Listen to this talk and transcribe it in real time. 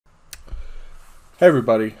Hey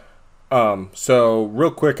everybody. So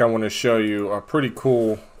real quick, I want to show you a pretty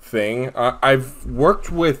cool thing. I've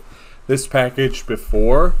worked with this package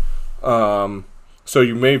before, so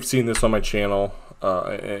you may have seen this on my channel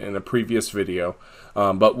in a previous video.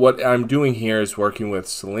 But what I'm doing here is working with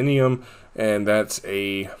Selenium, and that's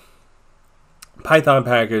a Python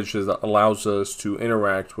package that allows us to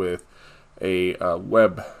interact with a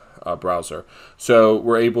web browser. So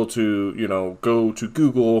we're able to, go to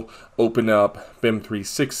Google, open up BIM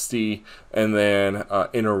 360, and then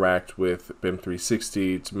interact with BIM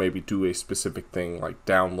 360 to maybe do a specific thing like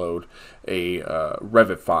download a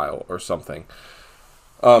Revit file or something.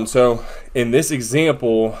 So in this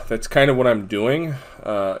example, that's kind of what I'm doing,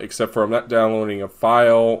 except for I'm not downloading a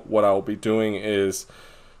file. What I'll be doing is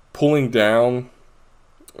pulling down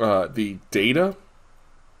the data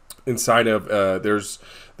inside of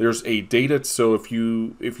there's a data. So if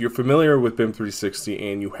you're familiar with BIM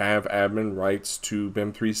 360 and you have admin rights to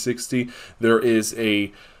BIM 360, there is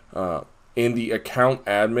a in the account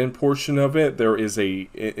admin portion of it, there is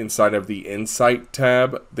inside of the Insight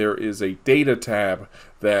tab, there is a data tab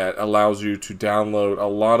that allows you to download a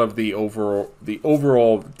lot of the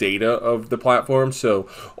overall data of the platform. So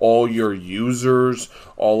all your users,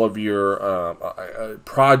 all of your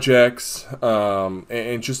projects,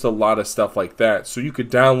 and just a lot of stuff like that. So you could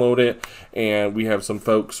download it, and we have some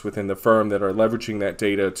folks within the firm that are leveraging that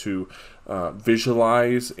data to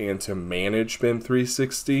visualize and to manage BIM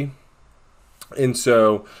 360. And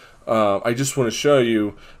so I just want to show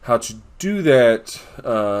you how to do that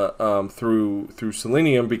through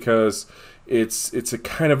Selenium, because it's a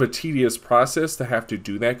kind of a tedious process to have to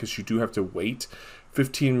do that, because you do have to wait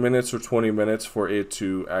 15 minutes or 20 minutes for it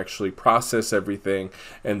to actually process everything,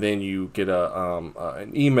 and then you get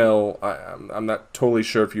an email. I'm not totally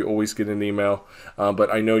sure if you always get an email, but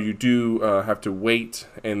I know you do have to wait,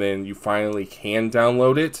 and then you finally can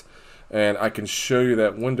download it. And I can show you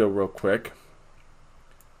that window real quick.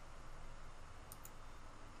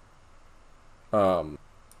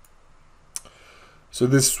 So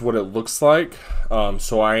this is what it looks like.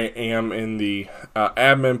 So I am in the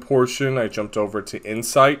admin portion. I jumped over to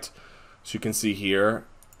Insight, so you can see here,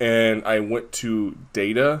 and I went to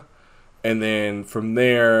data, and then from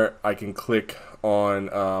there I can click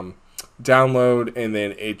on download, and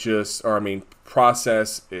then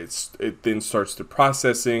process. It then starts the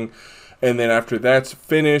processing. And then after that's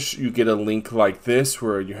finished, you get a link like this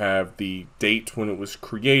where you have the date when it was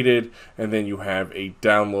created, and then you have a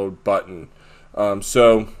download button.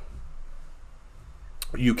 So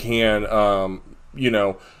you can,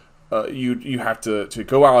 you have to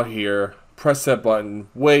go out here, press that button,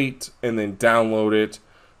 wait, and then download it,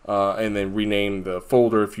 and then rename the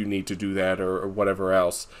folder if you need to do that, or whatever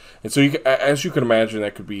else. And so as you can imagine,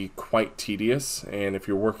 that could be quite tedious. And if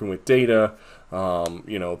you're working with data,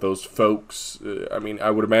 those folks, I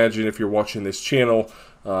would imagine if you're watching this channel,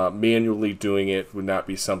 manually doing it would not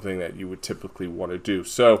be something that you would typically want to do.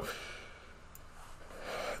 So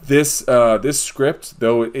this script,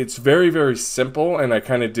 though it's very, very simple, and I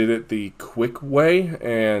kind of did it the quick way,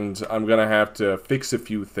 and I'm gonna have to fix a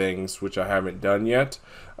few things which I haven't done yet,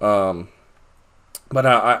 but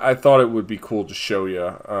I thought it would be cool to show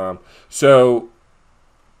you. So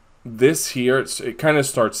this here, it kind of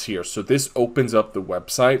starts here. So this opens up the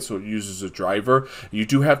website, so it uses a driver. You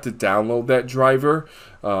do have to download that driver.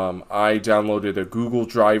 I downloaded a Google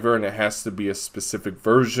driver, and it has to be a specific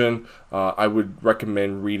version. I would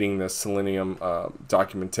recommend reading the Selenium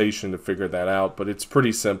documentation to figure that out, but it's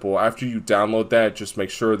pretty simple. After you download that, just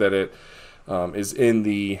make sure that it is in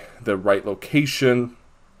the right location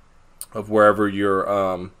of wherever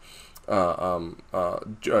your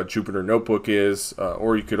Jupyter Notebook is,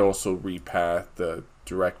 or you could also repath the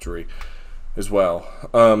directory as well.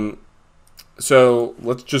 So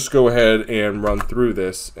let's just go ahead and run through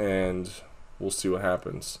this, and we'll see what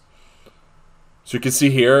happens. So you can see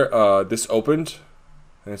here, this opened,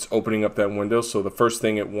 and it's opening up that window. So the first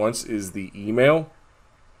thing it wants is the email.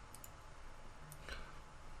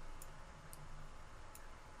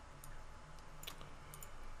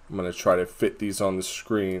 I'm going to try to fit these on the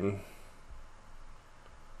screen.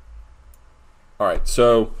 Alright,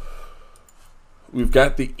 so we've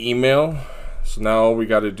got the email. So now all we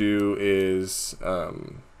got to do is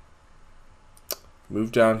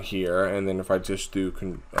move down here, and then if I just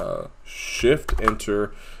do Shift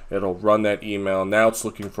Enter, it'll run that email. Now it's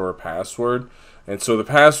looking for a password, and so the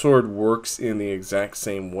password works in the exact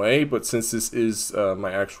same way, but since this is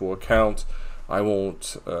my actual account, I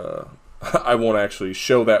won't I won't actually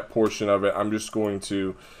show that portion of it. I'm just going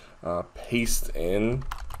to paste in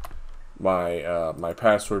my my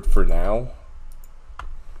password for now.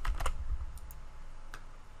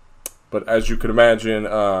 But as you can imagine,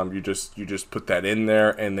 you just put that in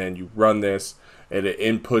there, and then you run this, and it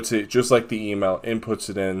inputs it just like the email, inputs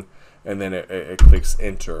it in, and then it clicks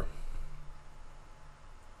enter.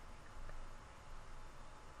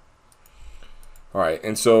 All right,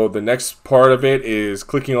 and so the next part of it is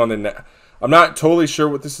clicking on the. I'm not totally sure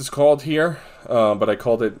what this is called here, but I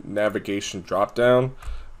called it navigation drop down.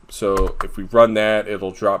 So if we run that,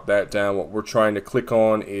 it'll drop that down. What we're trying to click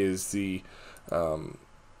on is the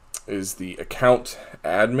account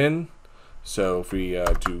admin. So if we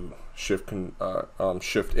do shift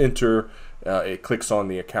enter, it clicks on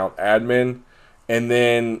the account admin, and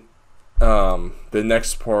then the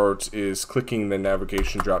next part is clicking the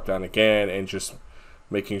navigation drop down again and just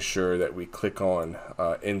making sure that we click on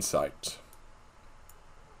Insight.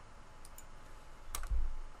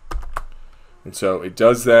 And so it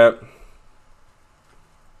does that.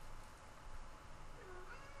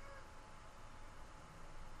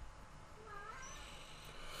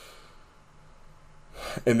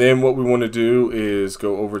 And then what we want to do is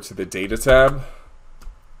go over to the data tab.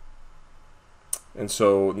 And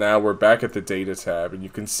so now we're back at the data tab, and you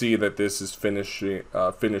can see that this is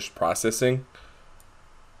finished processing.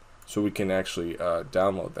 So we can actually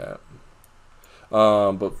download that.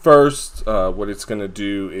 But first, what it's going to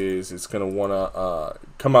do is it's going to want to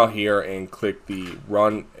come out here and click the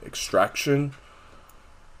Run Extraction.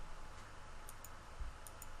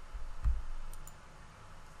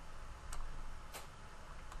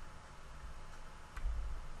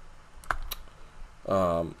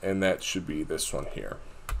 And that should be this one here.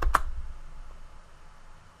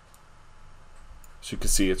 So you can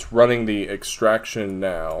see it's running the extraction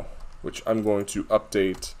now, which I'm going to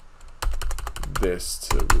update this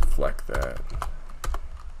to reflect that.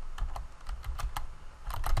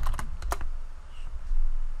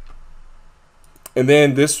 And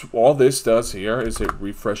then all this does here is it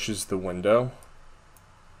refreshes the window.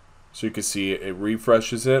 So you can see it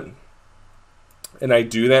refreshes it. And I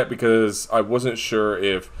do that because I wasn't sure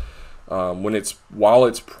if while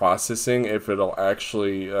it's processing, if it'll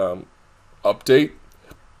actually update.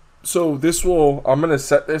 So I'm going to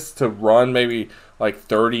set this to run maybe like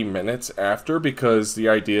 30 minutes after, because the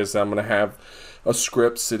idea is that I'm going to have a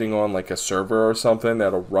script sitting on like a server or something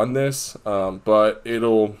that'll run this, but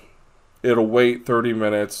it'll wait 30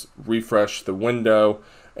 minutes, refresh the window,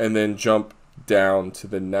 and then jump down to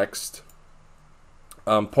the next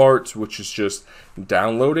part, which is just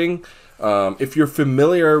downloading. If you're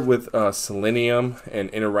familiar with Selenium and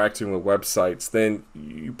interacting with websites, then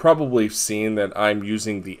you probably have seen that I'm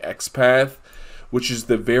using the XPath, which is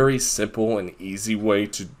the very simple and easy way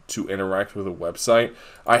to interact with a website.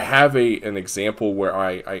 I have an example where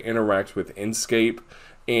I interact with Inkscape,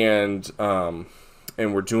 and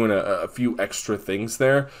we're doing a few extra things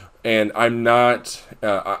there. And I'm not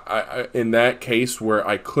in that case where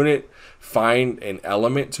I couldn't find an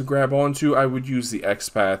element to grab onto, I would use the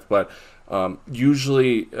XPath, but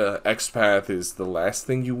usually XPath is the last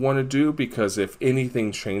thing you want to do, because if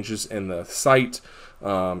anything changes in the site,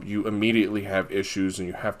 you immediately have issues and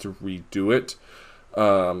you have to redo it.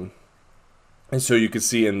 And so you can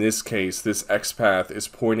see in this case, this XPath is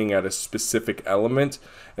pointing at a specific element,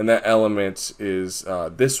 and that element is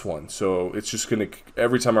this one. So it's just going to,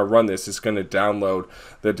 every time I run this, it's going to download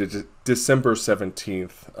the December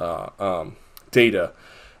 17th data,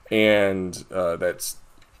 and that's,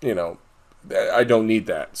 I don't need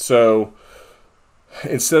that. So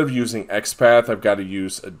instead of using XPath, I've got to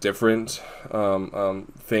use a different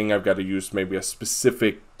thing. I've got to use maybe a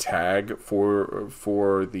specific tag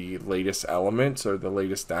for the latest element or the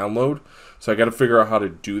latest download. So I got to figure out how to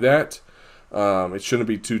do that. It shouldn't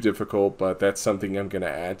be too difficult, but that's something I'm going to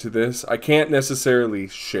add to this. I can't necessarily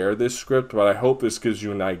share this script, but I hope this gives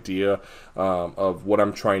you an idea of what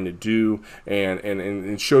I'm trying to do,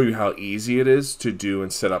 and show you how easy it is to do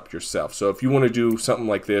and set up yourself. So if you want to do something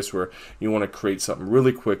like this where you want to create something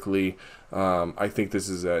really quickly, I think this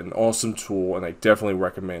is an awesome tool, and I definitely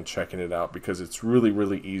recommend checking it out, because it's really,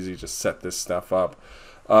 really easy to set this stuff up.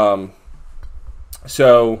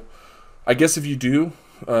 So I guess if you do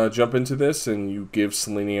jump into this and you give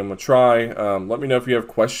Selenium a try, let me know if you have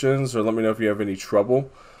questions, or let me know if you have any trouble.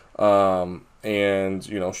 And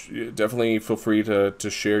definitely feel free to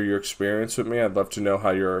share your experience with me. I'd love to know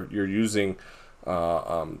how you're using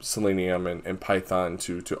Selenium and Python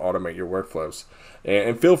to automate your workflows.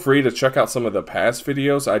 And feel free to check out some of the past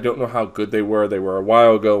videos. I don't know how good they were. They were a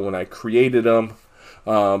while ago when I created them,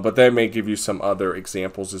 but that may give you some other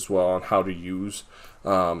examples as well on how to use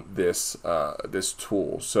this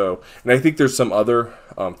tool. So, and I think there's some other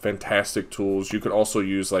fantastic tools. You could also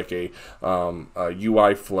use like a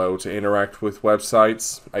UI flow to interact with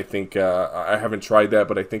websites. I think I haven't tried that,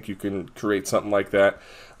 but I think you can create something like that.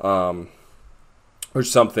 Or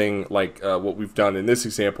something like what we've done in this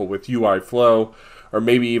example with UI Flow, or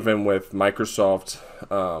maybe even with Microsoft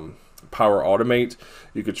Power Automate.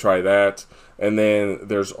 You could try that. And then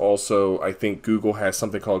there's also, I think Google has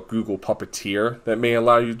something called Google Puppeteer that may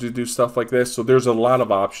allow you to do stuff like this. So there's a lot of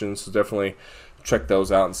options. So definitely check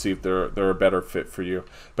those out and see if they're a better fit for you.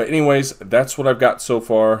 But anyways, that's what I've got so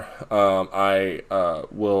far. I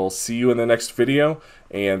will see you in the next video,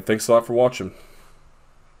 and thanks a lot for watching.